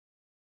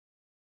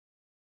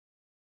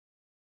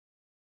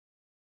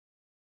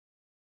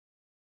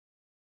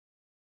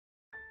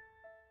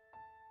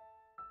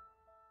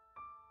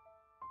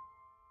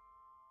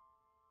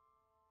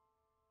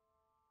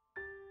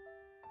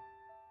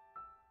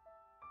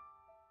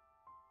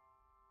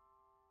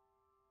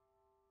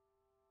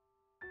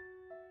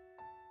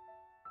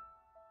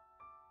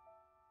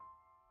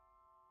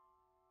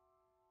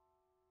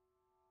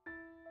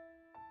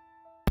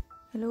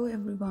Hello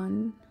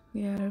everyone,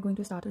 we are going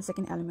to start a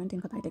second element in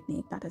Katai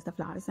technique, that is the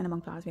flowers. And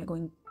among flowers we are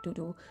going to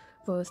do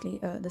firstly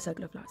the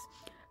circular flowers.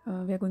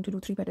 We are going to do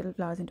 3 petal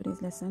flowers in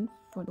today's lesson.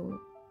 For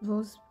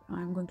those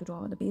I'm going to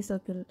draw the base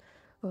circle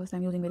first.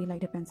 I'm using very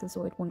lighter pencil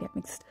so it won't get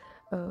mixed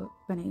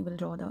when I will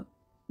draw the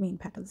main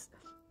petals.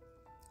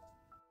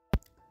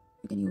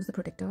 You can use the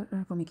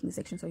protector for making the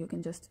section, so you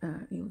can just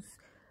use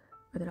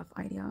a rough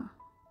idea.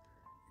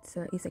 It's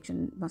a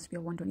section must be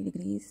of 120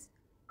 degrees.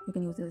 You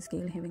can use the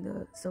scale having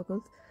the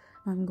circles.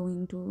 I'm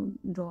going to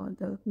draw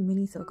the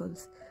mini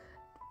circles,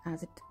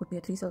 as it would be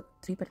a 3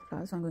 petal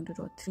flower, so I'm going to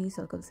draw 3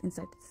 circles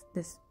inside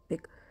this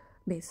big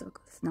base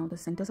circles. Now the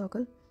center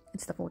circle,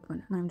 it's the 4th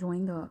one, and I'm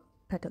drawing the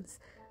petals.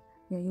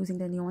 We are using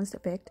the nuanced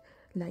effect,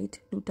 light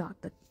to dark.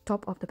 The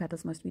top of the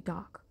petals must be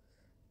dark,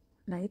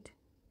 light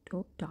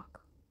to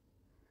dark.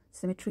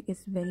 Symmetry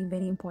is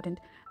very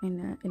important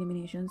in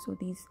illumination, so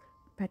these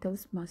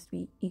petals must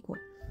be equal.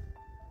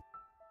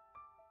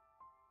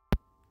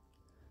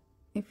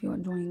 If you are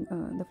drawing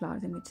the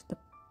flowers in which the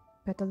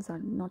petals are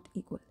not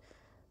equal,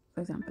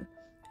 for example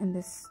in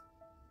this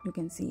you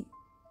can see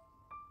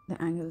the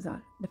angles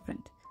are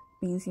different,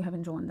 means you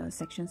haven't drawn the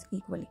sections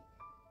equally.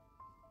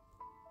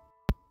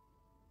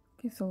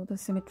 Okay, so the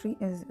symmetry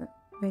is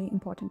very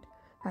important,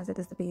 as it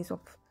is the base of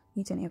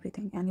each and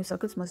everything, and your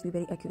circles must be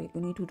very accurate.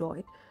 You need to draw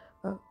it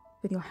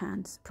with your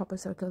hands, proper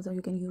circles, or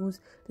you can use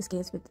the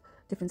scales with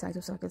different sizes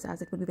of circles,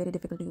 as it would be very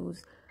difficult to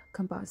use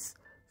compass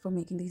for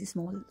making these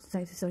small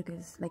size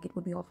circles, like it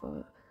would be of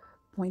 0.9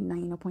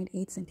 or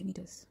 0.8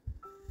 centimeters.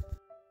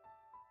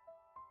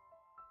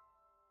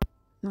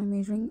 Now I'm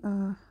measuring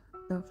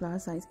the flower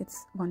size,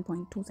 it's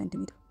 1.2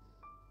 centimeter.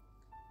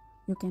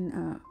 You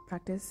can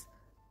practice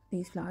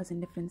these flowers in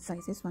different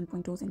sizes.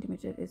 1.2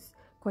 centimeter is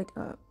quite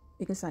a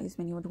bigger size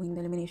when you are doing the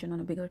illumination on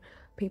a bigger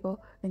paper.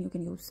 Then you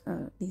can use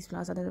these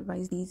flowers.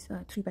 Otherwise these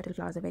 3 petal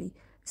flowers are very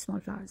small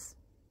flowers.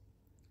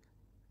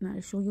 Now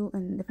I'll show you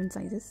in different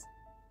sizes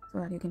so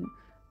that you can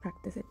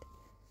practice it.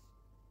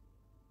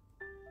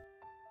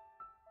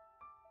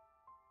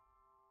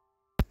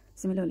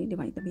 Similarly,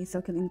 divide the base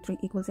circle in 3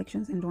 equal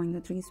sections and drawing the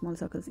 3 small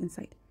circles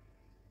inside.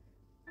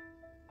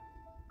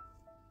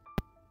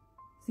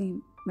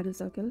 Same middle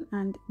circle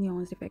and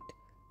nuanced effect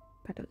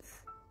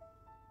petals.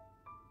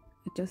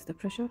 Adjust the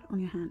pressure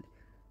on your hand.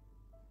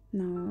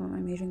 Now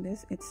I'm measuring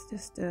this, it's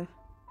just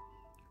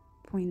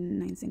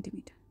 0.9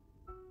 centimeter.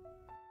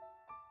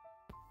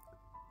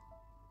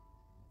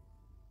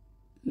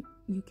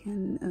 You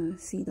can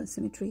see the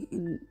symmetry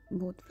in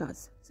both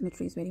flowers.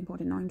 Symmetry is very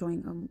important. Now I'm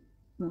drawing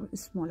a more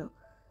smaller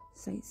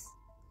size.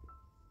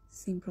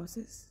 Same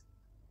process.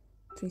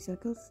 3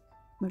 circles,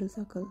 middle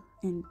circle,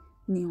 and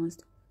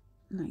nuanced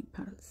line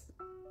petals.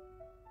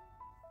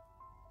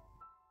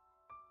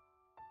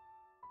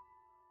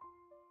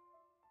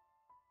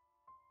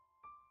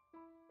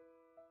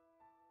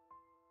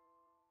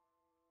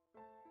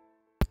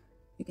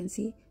 You can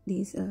see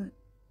these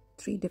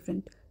 3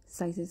 different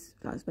sizes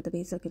flowers, but the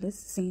base circle is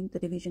same, the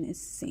division is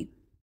same.